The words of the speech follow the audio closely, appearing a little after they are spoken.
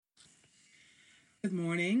Good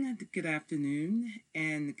morning, good afternoon,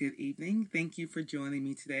 and good evening. Thank you for joining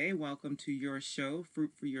me today. Welcome to your show,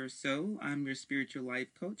 Fruit for Your Soul. I'm your spiritual life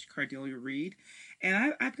coach, Cardelia Reed.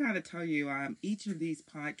 And I've got to tell you, each of these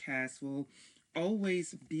podcasts will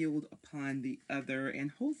always build upon the other,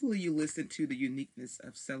 and hopefully you listen to the uniqueness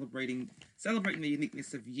of celebrating the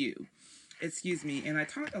uniqueness of you. Excuse me. And I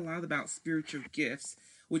talk a lot about spiritual gifts,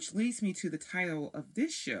 which leads me to the title of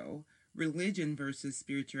this show, Religion versus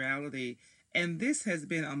Spirituality. And this has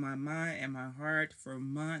been on my mind and my heart for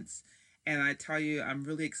months. And I tell you, I'm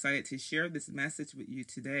really excited to share this message with you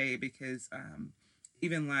today because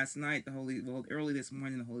even last night, early this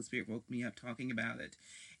morning, the Holy Spirit woke me up talking about it.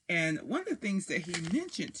 And one of the things that he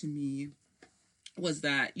mentioned to me was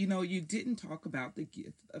that, you didn't talk about the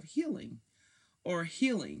gift of healing, or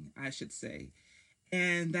healing, I should say.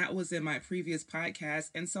 And that was in my previous podcast.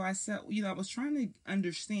 And so I said, I was trying to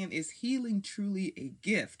understand, is healing truly a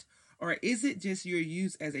gift? Or is it just you're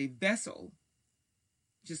used as a vessel,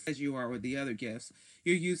 just as you are with the other gifts?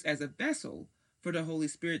 You're used as a vessel for the Holy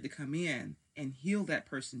Spirit to come in and heal that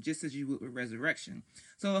person just as you would with resurrection.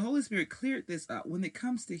 So the Holy Spirit cleared this up. When it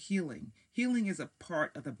comes to healing, healing is a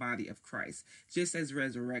part of the body of Christ, just as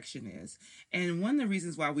resurrection is. And one of the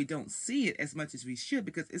reasons why we don't see it as much as we should,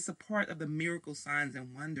 because it's a part of the miracle signs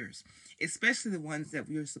and wonders, especially the ones that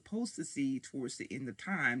we are supposed to see towards the end of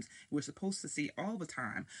times. We're supposed to see all the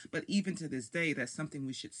time. But even to this day, that's something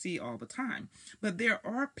we should see all the time. But there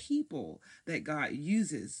are people that God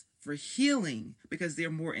uses for healing because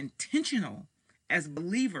they're more intentional as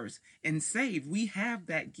believers and saved. We have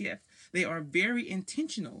that gift. They are very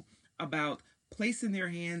intentional about placing their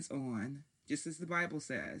hands on, just as the Bible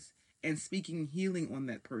says, and speaking healing on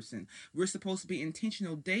that person. We're supposed to be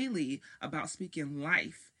intentional daily about speaking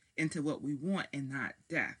life into what we want and not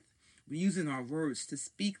death. We're using our words to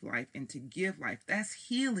speak life and to give life. That's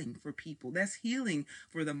healing for people. That's healing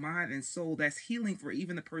for the mind and soul. That's healing for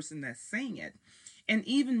even the person that's saying it. And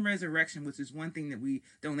even resurrection, which is one thing that we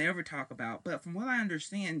don't ever talk about. But from what I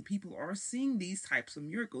understand, people are seeing these types of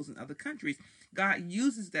miracles in other countries. God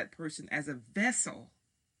uses that person as a vessel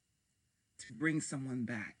to bring someone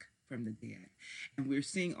back from the dead. And we're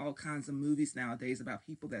seeing all kinds of movies nowadays about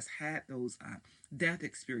people that's had those death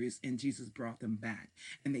experience and Jesus brought them back.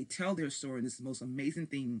 And they tell their story, and it's the most amazing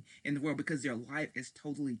thing in the world because their life is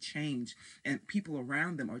totally changed and people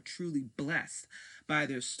around them are truly blessed by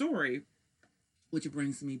their story, which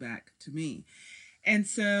brings me back to me. And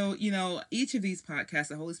so, each of these podcasts,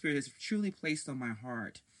 the Holy Spirit has truly placed on my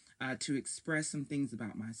heart to express some things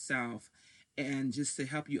about myself and just to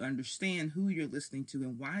help you understand who you're listening to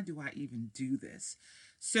and why do I even do this.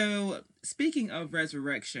 So, speaking of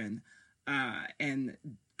resurrection and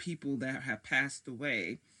people that have passed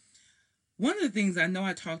away, one of the things I know,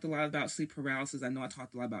 I talked a lot about sleep paralysis. I know I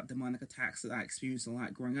talked a lot about demonic attacks that I experienced a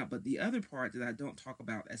lot growing up. But the other part that I don't talk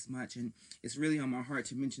about as much, and it's really on my heart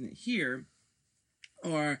to mention it here,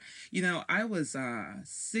 or, I was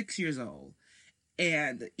 6 years old.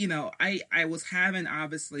 And, I was having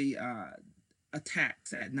obviously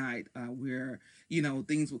attacks at night where,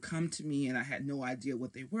 things would come to me and I had no idea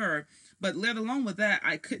what they were. But let alone with that,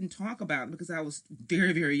 I couldn't talk about it because I was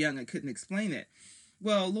very, very young. I couldn't explain it.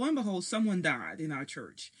 Well, lo and behold, someone died in our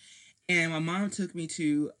church. And my mom took me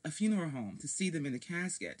to a funeral home to see them in the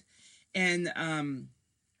casket. And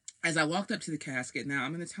as I walked up to the casket, now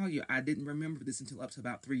I'm going to tell you, I didn't remember this until up to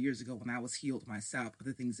about 3 years ago when I was healed myself of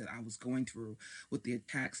the things that I was going through with the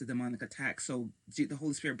attacks, the demonic attacks. So the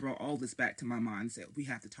Holy Spirit brought all this back to my mind and said, we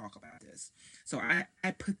have to talk about this. So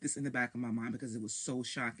I put this in the back of my mind because it was so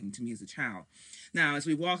shocking to me as a child. Now, as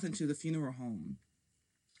we walked into the funeral home,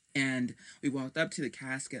 and we walked up to the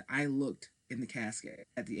casket, I looked in the casket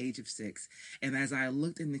at the age of 6. And as I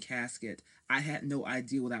looked in the casket, I had no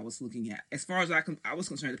idea what I was looking at. As far as I was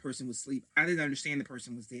concerned, the person was asleep. I didn't understand the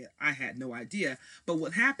person was dead. I had no idea. But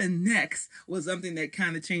what happened next was something that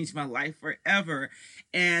kind of changed my life forever.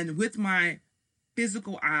 And with my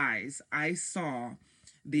physical eyes, I saw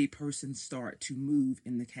the person start to move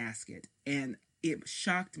in the casket. And it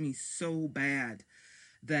shocked me so bad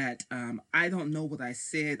that I don't know what I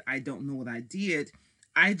said. I don't know what I did.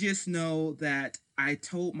 I just know that I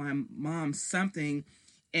told my mom something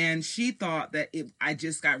and she thought that I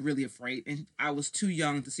just got really afraid. And I was too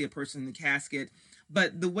young to see a person in the casket.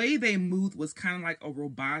 But the way they moved was kind of like a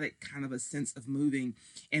robotic kind of a sense of moving.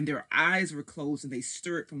 And their eyes were closed and they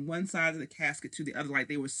stirred from one side of the casket to the other like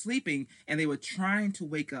they were sleeping and they were trying to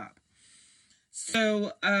wake up.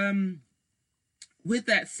 So, with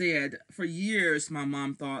that said, for years, my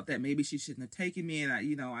mom thought that maybe she shouldn't have taken me. And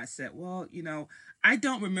I said, well, I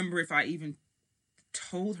don't remember if I even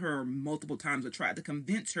told her multiple times or tried to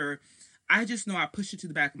convince her. I just know I pushed it to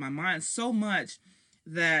the back of my mind so much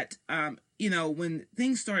that, when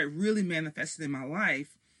things started really manifesting in my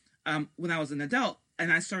life, when I was an adult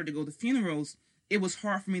and I started to go to funerals, it was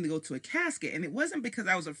hard for me to go to a casket. And it wasn't because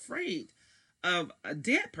I was afraid of a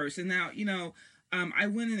dead person. Now, I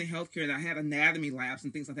went into healthcare and I had anatomy labs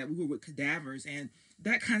and things like that. We were with cadavers, and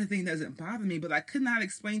that kind of thing doesn't bother me, but I could not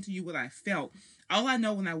explain to you what I felt. All I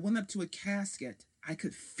know, when I went up to a casket, I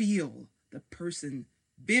could feel the person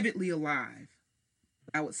vividly alive.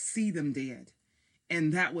 I would see them dead.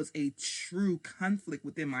 And that was a true conflict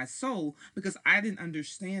within my soul because I didn't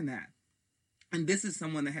understand that. And this is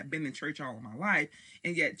someone that had been in church all of my life,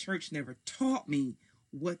 and yet church never taught me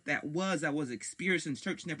what that was. I was experiencing.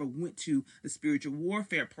 Church never went to the spiritual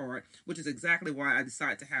warfare part, which is exactly why I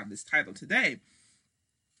decided to have this title today.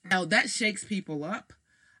 Now, that shakes people up.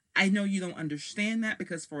 I know you don't understand that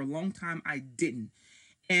because for a long time I didn't.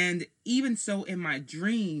 And even so, in my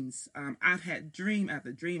dreams, I've had dream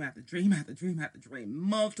after dream after dream after dream after dream,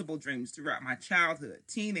 multiple dreams throughout my childhood,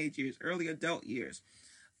 teenage years, early adult years,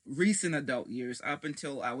 recent adult years, up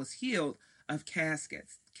until I was healed, of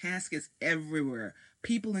caskets everywhere,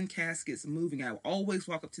 people in caskets moving. I would always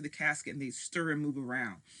walk up to the casket and they stir and move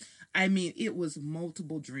around. I mean, it was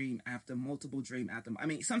multiple dream after multiple dream after. I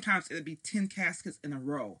mean, sometimes it'd be 10 caskets in a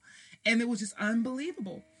row, and it was just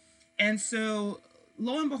unbelievable. And so,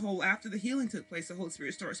 lo and behold, after the healing took place, the Holy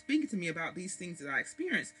Spirit started speaking to me about these things that I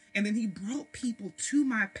experienced. And then he brought people to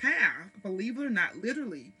my path, believe it or not,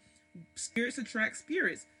 literally. Spirits attract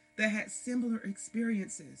spirits that had similar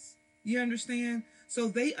experiences. You understand? So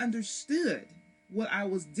they understood what I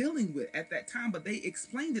was dealing with at that time, but they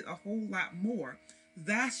explained it a whole lot more.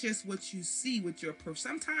 That's just what you see with your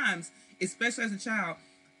sometimes, especially as a child,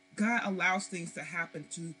 God allows things to happen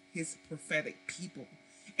to his prophetic people.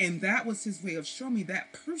 And that was his way of showing me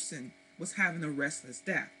that person was having a restless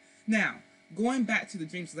death. Now, going back to the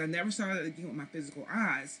dreams, because I never saw it again with my physical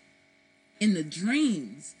eyes, in the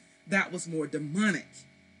dreams, that was more demonic.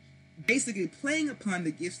 Basically playing upon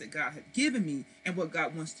the gifts that God had given me and what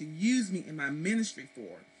God wants to use me in my ministry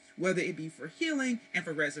for, whether it be for healing and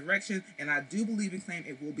for resurrection. And I do believe and claim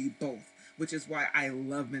it will be both, which is why I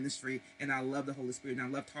love ministry and I love the Holy Spirit and I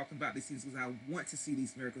love talking about these things because I want to see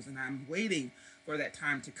these miracles and I'm waiting for that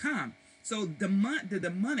time to come. So the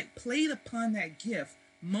demonic played upon that gift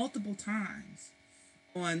multiple times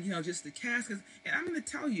on, just the caskets. And I'm going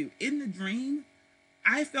to tell you, in the dream,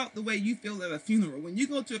 I felt the way you feel at a funeral. When you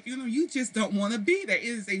go to a funeral, you just don't want to be there. It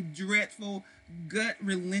is a dreadful,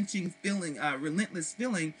 gut-wrenching feeling, relentless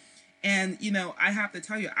feeling. And, I have to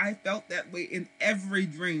tell you, I felt that way in every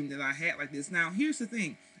dream that I had like this. Now, here's the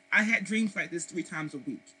thing. I had dreams like this 3 times a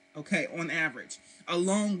week, okay, on average,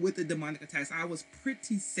 along with the demonic attacks. I was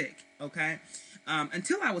pretty sick, okay,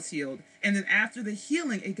 until I was healed. And then after the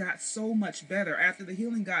healing, it got so much better. After the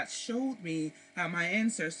healing, God showed me how my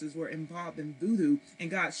ancestors were involved in voodoo, and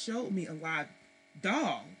God showed me a live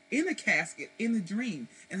doll in a casket in the dream,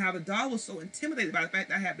 and how the doll was so intimidated by the fact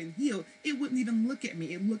that I had been healed, it wouldn't even look at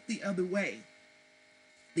me. It looked the other way.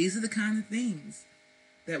 These are the kind of things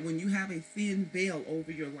that when you have a thin veil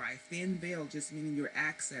over your life, thin veil just meaning your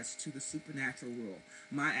access to the supernatural world,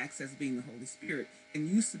 my access being the Holy Spirit, and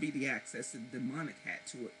used to be the access that the demonic had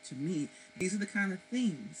to it, to me, these are the kind of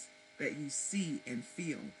things that you see and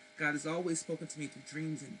feel. God has always spoken to me through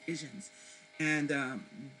dreams and visions. And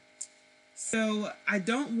so I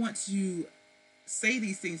don't want to say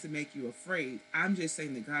these things to make you afraid. I'm just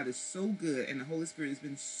saying that God is so good and the Holy Spirit has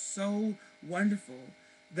been so wonderful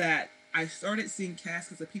that I started seeing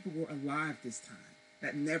caskets of people who were alive this time.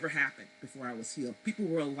 That never happened before I was healed. People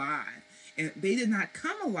were alive. And they did not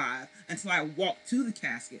come alive until I walked to the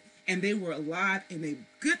casket. And they were alive in a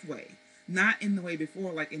good way. Not in the way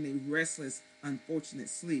before, like in the restless, unfortunate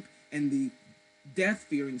sleep and the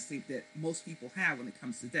death-fearing sleep that most people have when it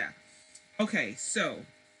comes to death. Okay, so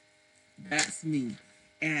that's me.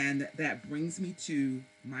 And that brings me to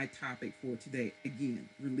my topic for today. Again,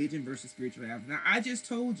 religion versus spirituality. Now, I just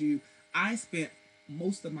told you I spent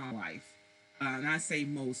most of my life, and I say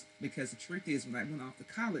most because the truth is when I went off to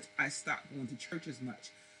college, I stopped going to church as much,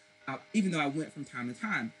 even though I went from time to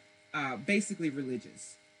time, basically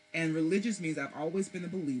religious. And religious means I've always been a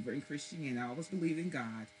believer in Christianity. I always believed in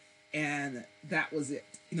God, and that was it.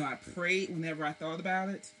 I prayed whenever I thought about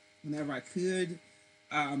it, whenever I could.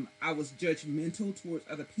 I was judgmental towards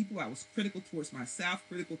other people. I was critical towards myself,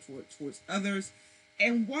 critical towards others.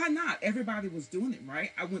 And why not? Everybody was doing it,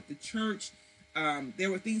 right? I went to church. There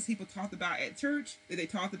were things people talked about at church that they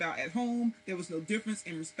talked about at home. There was no difference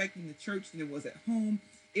in respecting the church than there was at home.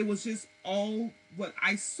 It was just all what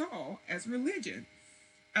I saw as religion.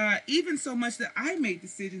 even so much that I made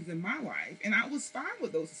decisions in my life, and I was fine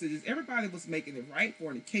with those decisions. Everybody was making it right.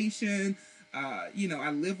 Fornication. I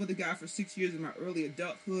lived with a guy for 6 years in my early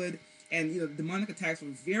adulthood, and demonic attacks were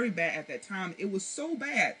very bad at that time. It was so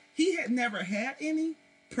bad. He had never had any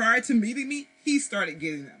prior to meeting me. He started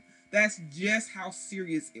getting them. That's just how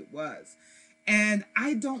serious it was. And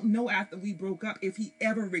I don't know after we broke up if he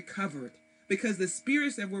ever recovered, because the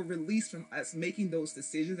spirits that were released from us making those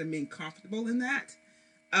decisions and being comfortable in that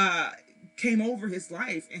uh, came over his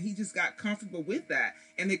life, and he just got comfortable with that.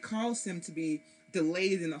 And it caused him to be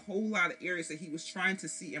delayed in a whole lot of areas that he was trying to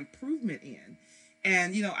see improvement in.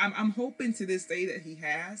 And, I'm hoping to this day that he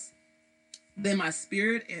has. Then my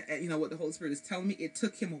spirit, and what the Holy Spirit is telling me, it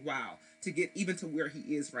took him a while to get even to where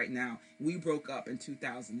he is right now. We broke up in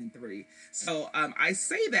 2003. So I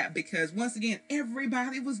say that because, once again,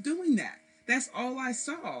 everybody was doing that. That's all I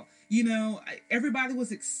saw. Everybody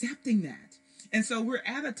was accepting that. And so we're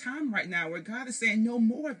at a time right now where God is saying no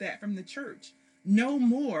more of that from the church. No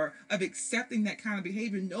more of accepting that kind of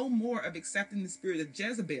behavior. No more of accepting the spirit of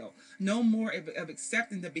Jezebel. No more of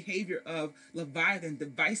accepting the behavior of Leviathan,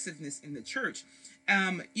 divisiveness in the church.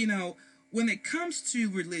 When it comes to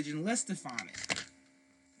religion, let's define it,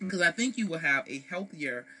 because I think you will have a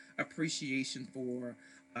healthier appreciation for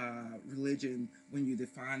religion when you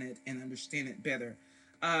define it and understand it better.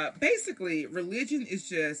 Basically, religion is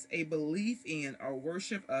just a belief in or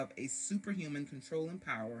worship of a superhuman controlling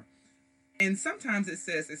power. And sometimes it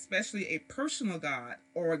says, especially a personal God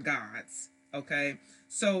or gods. Okay.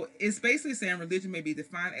 So it's basically saying religion may be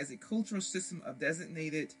defined as a cultural system of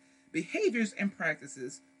designated behaviors and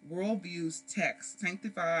practices, worldviews, texts,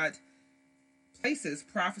 sanctified places,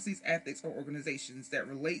 prophecies, ethics, or organizations that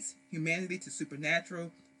relates humanity to supernatural,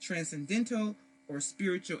 transcendental, or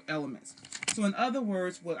spiritual elements. So in other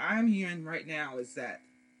words, what I'm hearing right now is that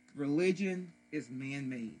religion is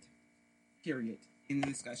man-made, period, in the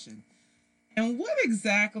discussion. And what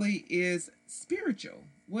exactly is spiritual?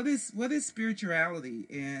 What is spirituality?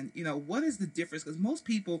 And what is the difference? Because most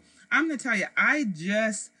people, I'm going to tell you, I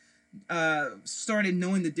just started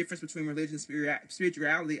knowing the difference between religion and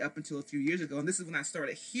spirituality up until a few years ago. And this is when I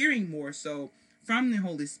started hearing more so from the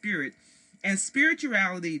Holy Spirit. And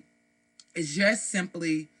spirituality is just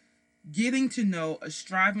simply getting to know or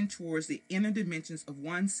striving towards the inner dimensions of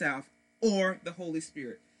oneself or the Holy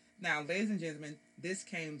Spirit. Now, ladies and gentlemen, this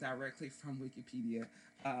came directly from Wikipedia,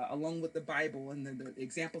 along with the Bible and the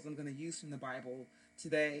examples I'm going to use from the Bible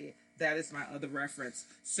today. That is my other reference.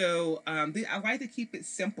 So I like to keep it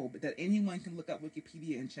simple, but that anyone can look up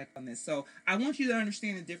Wikipedia and check on this. So I want you to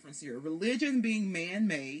understand the difference here. Religion being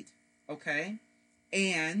man-made, okay,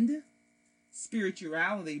 and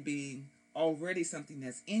spirituality being already something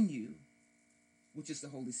that's in you, which is the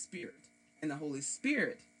Holy Spirit. And the Holy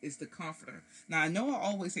Spirit is the comforter. Now, I know I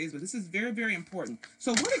always say this, but this is very, very important.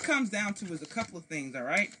 So what it comes down to is a couple of things, all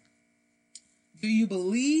right? Do you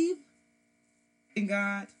believe in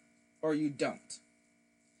God or you don't?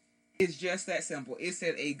 It's just that simple. It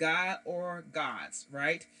said a God or gods,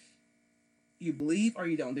 right? You believe or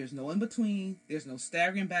you don't. There's no in between. There's no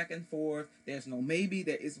staggering back and forth. There's no maybe.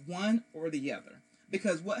 There is one or the other.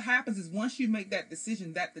 Because what happens is once you make that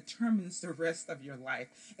decision, that determines the rest of your life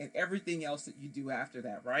and everything else that you do after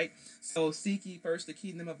that, right? So seek ye first the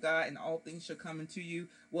kingdom of God and all things shall come unto you.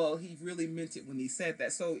 Well, he really meant it when he said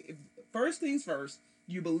that. So first things first,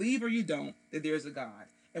 you believe or you don't that there's a God.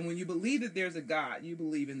 And when you believe that there's a God, you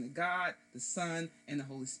believe in the God, the Son, and the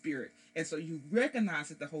Holy Spirit. And so you recognize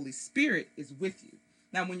that the Holy Spirit is with you.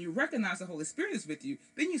 Now, when you recognize the Holy Spirit is with you,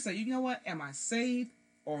 then you say, you know what? Am I saved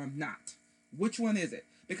or am not? Which one is it?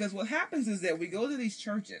 Because what happens is that we go to these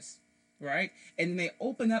churches, right? And they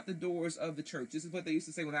open up the doors of the church. This is what they used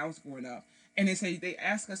to say when I was growing up. And they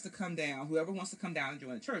ask us to come down, whoever wants to come down and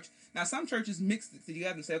join the church. Now, some churches mix it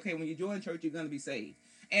together and say, okay, when you join the church, you're going to be saved.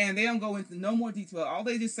 And they don't go into no more detail. All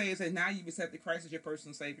they just say is that now you've accepted Christ as your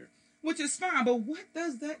personal Savior, which is fine. But what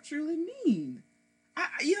does that truly mean?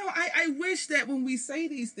 I wish that when we say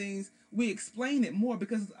these things, we explain it more,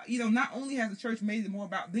 because, not only has the church made it more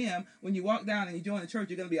about them, when you walk down and you join the church,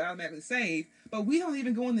 you're going to be automatically saved, but we don't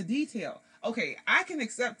even go into detail. Okay, I can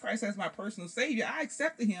accept Christ as my personal Savior. I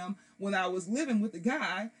accepted him when I was living with the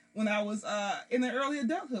guy, when I was in the early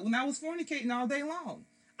adulthood, when I was fornicating all day long.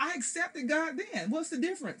 I accepted God then. What's the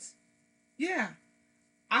difference? Yeah.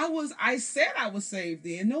 I said I was saved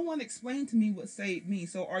then. No one explained to me what saved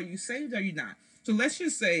means. So are you saved or are you not? So let's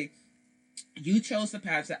just say You chose the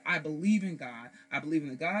path that I believe in God. I believe in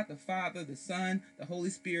the God, the Father, the Son, the Holy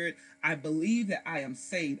Spirit. I believe that I am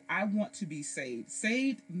saved. I want to be saved.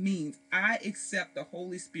 Saved means I accept the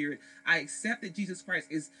Holy Spirit. I accept that Jesus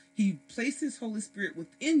Christ He placed His Holy Spirit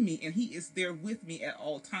within me and He is there with me at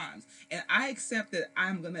all times. And I accept that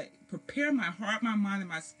I'm going to prepare my heart, my mind, and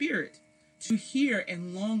my spirit to hear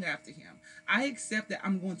and long after Him. I accept that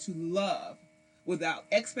I'm going to love without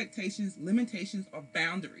expectations, limitations, or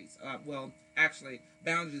boundaries. Actually,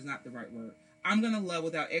 boundaries is not the right word. I'm going to love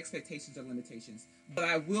without expectations or limitations. But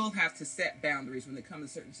I will have to set boundaries when it comes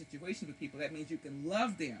to certain situations with people. That means you can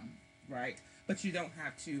love them, right? But you don't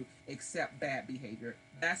have to accept bad behavior.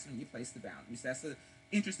 That's when you place the boundaries. That's an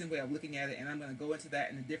interesting way of looking at it, and I'm going to go into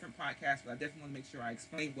that in a different podcast, but I definitely want to make sure I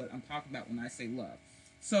explain what I'm talking about when I say love.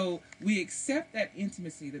 So we accept that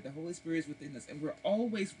intimacy that the Holy Spirit is within us, and we're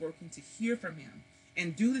always working to hear from Him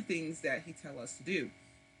and do the things that He tells us to do.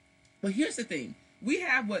 But here's the thing. We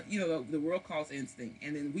have what the world calls instinct,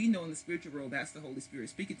 and then we know in the spiritual world that's the Holy Spirit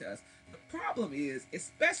speaking to us. The problem is,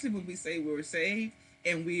 especially when we say we're saved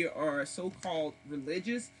and we are so-called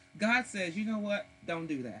religious, God says, you know what? Don't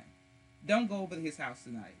do that. Don't go over to His house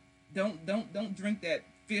tonight. Don't drink that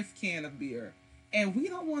 5th can of beer. And we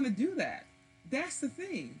don't want to do that. That's the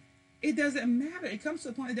thing. It doesn't matter. It comes to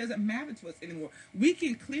a point it doesn't matter to us anymore. We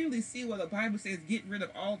can clearly see what the Bible says, get rid of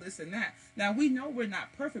all this and that. Now, we know we're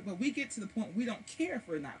not perfect, but we get to the point we don't care if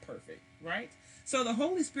we're not perfect, right? So the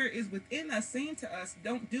Holy Spirit is within us saying to us,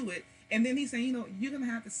 don't do it. And then He's saying, you're going to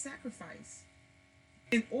have to sacrifice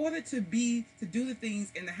in order to do the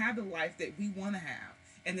things and to have the life that we want to have.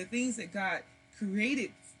 And the things that God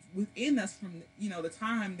created within us from, the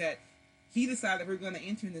time that He decided we're going to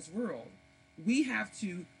enter in this world. We have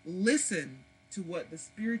to listen to what the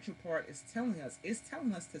spiritual part is telling us. It's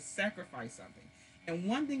telling us to sacrifice something. And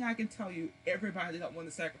one thing I can tell you, everybody don't want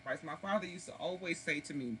to sacrifice. My father used to always say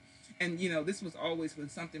to me, and this was always when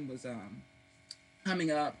something was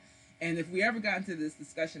coming up, and if we ever got into this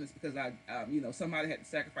discussion, it's because somebody had to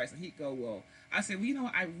sacrifice, and he'd go, well, I said,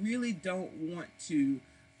 well, I really don't want to.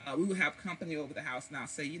 We would have company over the house, and I'll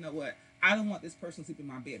say, you know what? I don't want this person to sleep in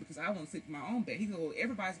my bed because I want to sleep in my own bed. He goes, well,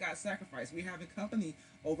 everybody's got to sacrifice. We're having company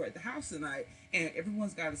over at the house tonight, and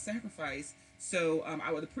everyone's got to sacrifice. So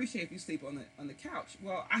I would appreciate if you sleep on the couch.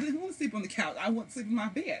 Well, I didn't want to sleep on the couch. I want to sleep in my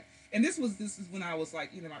bed. And this is when I was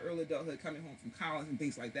like, my early adulthood, coming home from college and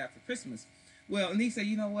things like that for Christmas. Well, and he said,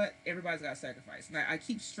 you know what? Everybody's got to sacrifice. And I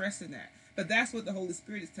keep stressing that. But that's what the Holy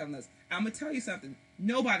Spirit is telling us. I'm going to tell you something.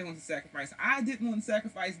 Nobody wants to sacrifice. I didn't want to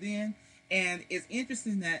sacrifice then. And it's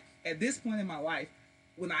interesting that at this point in my life,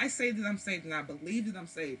 when I say that I'm saved and I believe that I'm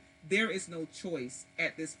saved, there is no choice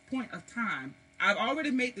at this point of time. I've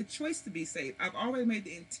already made the choice to be saved. I've already made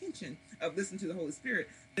the intention of listening to the Holy Spirit.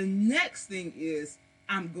 The next thing is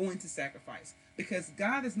I'm going to sacrifice. Because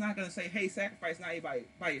God is not going to say, hey, sacrifice not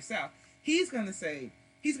by yourself. He's going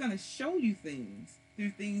to show you things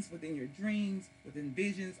through things within your dreams, within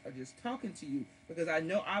visions, or just talking to you. Because I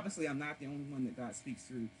know, obviously, I'm not the only one that God speaks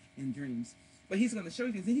through in dreams. But He's going to show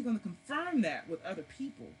you things. Then He's going to confirm that with other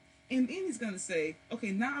people. And then He's going to say,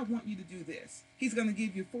 okay, now I want you to do this. He's going to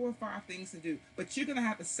give you 4 or 5 things to do. But you're going to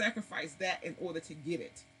have to sacrifice that in order to get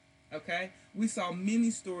it. Okay? We saw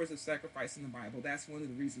many stories of sacrifice in the Bible. That's one of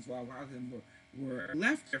the reasons why a lot of them were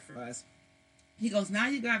left there for us. He goes, now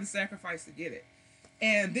you got to sacrifice to get it.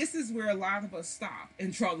 And this is where a lot of us stop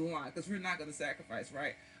and draw the line because we're not going to sacrifice,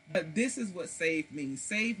 right? But this is what saved means.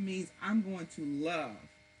 Saved means I'm going to love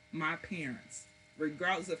my parents,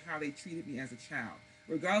 regardless of how they treated me as a child,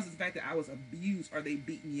 regardless of the fact that I was abused or they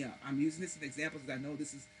beat me up. I'm using this as an example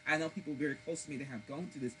because I know people very close to me that have gone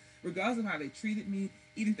through this. Regardless of how they treated me,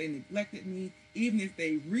 even if they neglected me, even if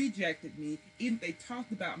they rejected me, even if they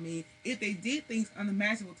talked about me, if they did things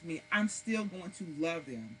unimaginable to me, I'm still going to love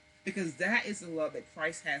them because that is the love that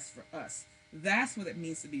Christ has for us. That's what it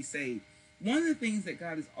means to be saved. One of the things that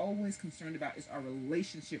God is always concerned about is our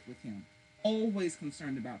relationship with Him. Always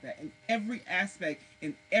concerned about that. In every aspect,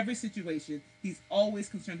 in every situation, He's always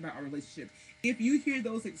concerned about our relationship. If you hear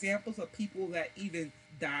those examples of people that even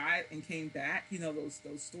died and came back, those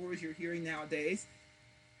stories you're hearing nowadays,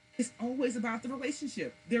 it's always about the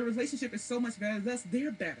relationship. Their relationship is so much better than us.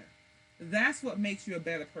 They're better. That's what makes you a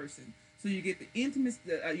better person. So you get the intimacy,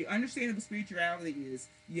 you understand what spirituality is,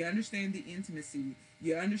 you understand the intimacy,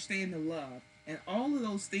 you understand the love, and all of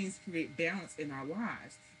those things create balance in our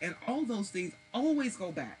lives. And all those things always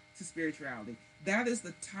go back to spirituality. That is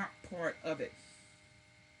the top part of it.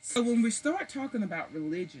 So when we start talking about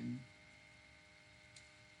religion,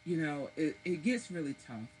 it gets really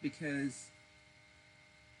tough because,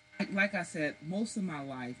 like I said, most of my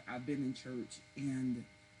life I've been in church, and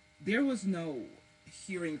there was no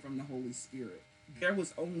hearing from the Holy Spirit. There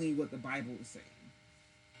was only what the Bible was saying.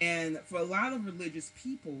 And for a lot of religious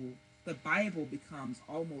people, the Bible becomes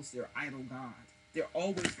almost their idol God. They're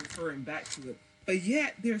always referring back to it. But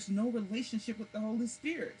yet, there's no relationship with the Holy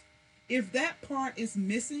Spirit. If that part is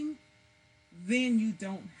missing, then you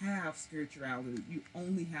don't have spirituality. You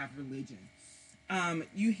only have religion.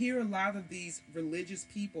 You hear a lot of these religious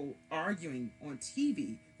people arguing on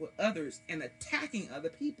TV with others and attacking other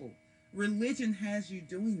people. Religion has you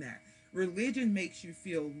doing that. Religion makes you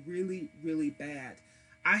feel really, really bad.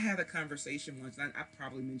 I had a conversation once, and I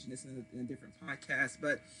probably mentioned this in a different podcast,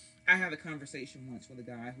 but I had a conversation once with a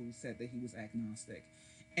guy who said that he was agnostic,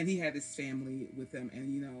 and he had his family with him,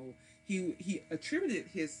 and he attributed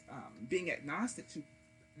his being agnostic to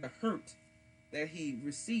the hurt that he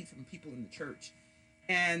received from people in the church,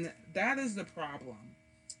 and that is the problem.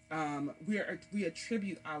 We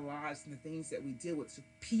attribute our lives and the things that we deal with to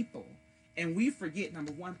people, and we forget,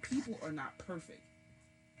 number one, people are not perfect.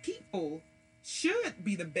 People should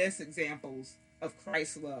be the best examples of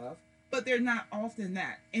Christ's love, but they're not often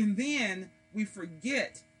that. And then we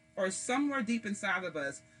forget, or somewhere deep inside of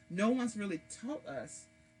us, no one's really taught us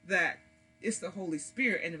that it's the Holy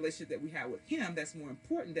Spirit and the relationship that we have with Him that's more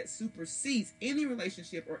important, that supersedes any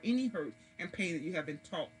relationship or any hurt and pain that you have been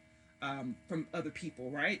taught from other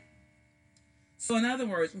people, right? So in other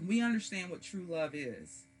words, when we understand what true love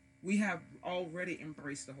is, we have already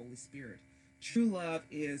embraced the Holy Spirit. True love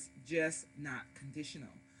is just not conditional.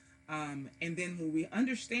 And then when we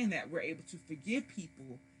understand that, we're able to forgive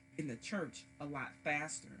people in the church a lot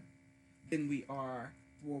faster than we are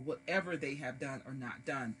for whatever they have done or not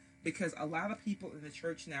done. Because a lot of people in the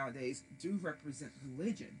church nowadays do represent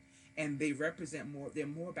religion, and they represent more, they're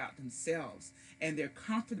more about themselves, and they're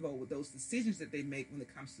comfortable with those decisions that they make when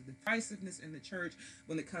it comes to divisiveness in the church,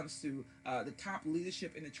 when it comes to the top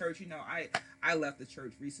leadership in the church. I left the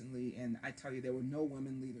church recently, and I tell you, there were no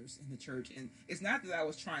women leaders in the church, and it's not that I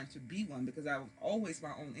was trying to be one, because I was always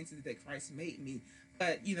my own entity that Christ made me.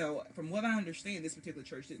 But, from what I understand, this particular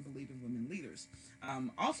church didn't believe in women leaders.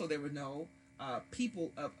 Also, there were no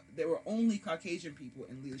there were only Caucasian people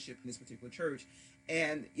in leadership in this particular church,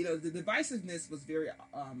 and the divisiveness was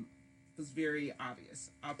very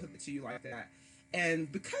obvious. I'll put it to you like that.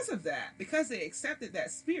 And because of that, because they accepted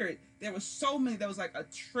that spirit, there was like a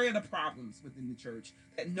trend of problems within the church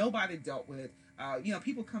that nobody dealt with.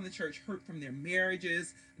 People come to church hurt from their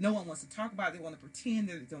marriages. No one wants to talk about it. They want to pretend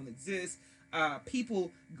that it don't exist.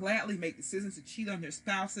 People gladly make decisions to cheat on their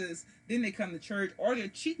spouses. Then they come to church, or they're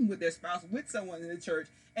cheating with their spouse with someone in the church,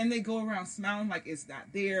 and they go around smiling like it's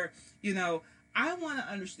not there. I want to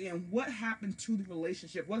understand what happened to the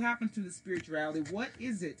relationship, what happened to the spirituality, what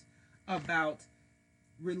is it about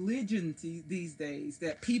religion these days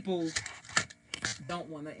that people don't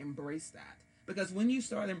want to embrace that? Because when you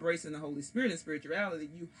start embracing the Holy Spirit and spirituality,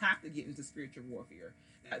 you have to get into spiritual warfare.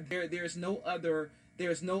 There's no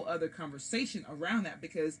other conversation around that,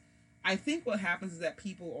 because I think what happens is that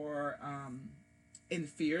people are in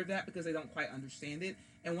fear of that because they don't quite understand it.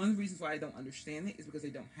 And one of the reasons why I don't understand it is because they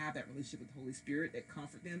don't have that relationship with the Holy Spirit that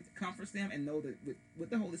comforts them, and know that with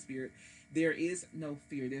the Holy Spirit, there is no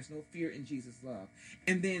fear. There's no fear in Jesus' love.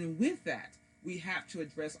 And then with that, we have to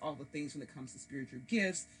address all the things when it comes to spiritual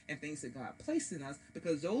gifts and things that God placed in us,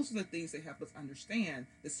 because those are the things that help us understand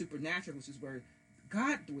the supernatural, which is where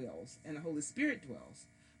God dwells and the Holy Spirit dwells.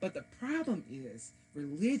 But the problem is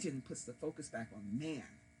religion puts the focus back on man.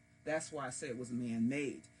 That's why I say it was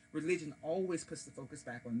man-made. Religion always puts the focus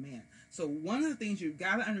back on man. So one of the things you've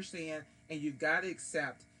got to understand and you've got to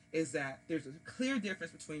accept is that there's a clear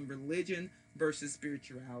difference between religion versus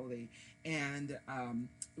spirituality. And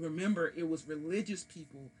remember, it was religious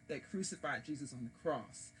people that crucified Jesus on the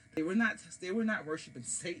cross. They were not worshiping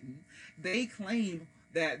Satan. They claimed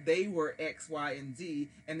that they were X, Y, and Z,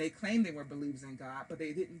 and they claimed they were believers in God, but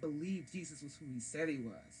they didn't believe Jesus was who He said He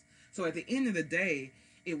was. So at the end of the day,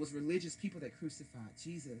 it was religious people that crucified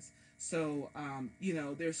Jesus. So,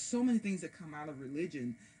 there's so many things that come out of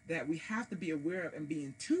religion that we have to be aware of and be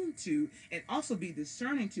in tune to, and also be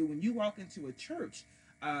discerning to when you walk into a church.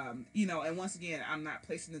 And once again, I'm not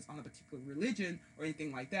placing this on a particular religion or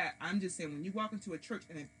anything like that. I'm just saying, when you walk into a church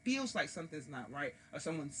and it feels like something's not right, or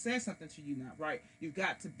someone says something to you not right, you've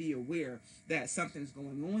got to be aware that something's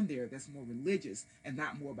going on there that's more religious and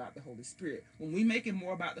not more about the Holy Spirit. When we make it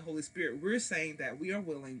more about the Holy Spirit, we're saying that we are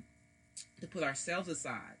willing to put ourselves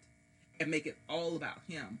aside and make it all about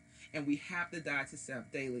Him. And we have to die to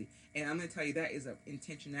self daily. And I'm going to tell you, that is an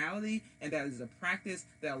intentionality, and that is a practice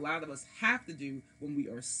that a lot of us have to do when we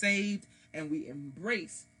are saved and we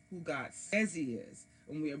embrace who God says He is.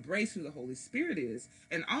 when we embrace who the Holy Spirit is,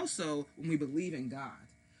 and also when we believe in God.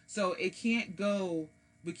 So it can't go,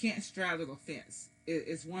 we can't straddle the fence.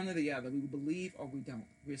 It's one or the other. We believe or we don't.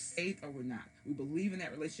 We're saved or we're not. We believe in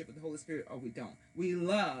that relationship with the Holy Spirit or we don't. We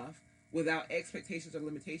love without expectations or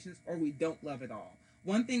limitations, or we don't love at all.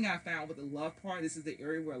 One thing I found with the love part, this is the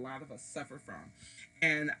area where a lot of us suffer from.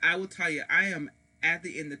 And I will tell you, I am at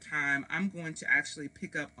the end of time. I'm going to actually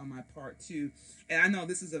pick up on my part 2. And I know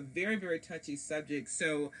this is a very, very touchy subject.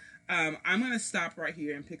 So I'm going to stop right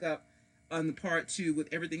here and pick up on the part 2 with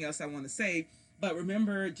everything else I want to say. But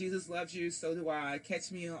remember, Jesus loves you, so do I.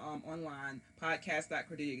 Catch me online,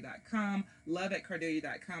 podcast.cordelia.com,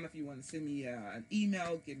 love@cordelia.com if you want to send me an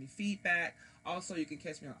email, give me feedback. Also, you can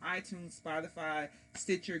catch me on iTunes, Spotify,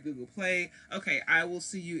 Stitcher, Google Play. Okay, I will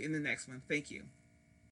see you in the next one. Thank you.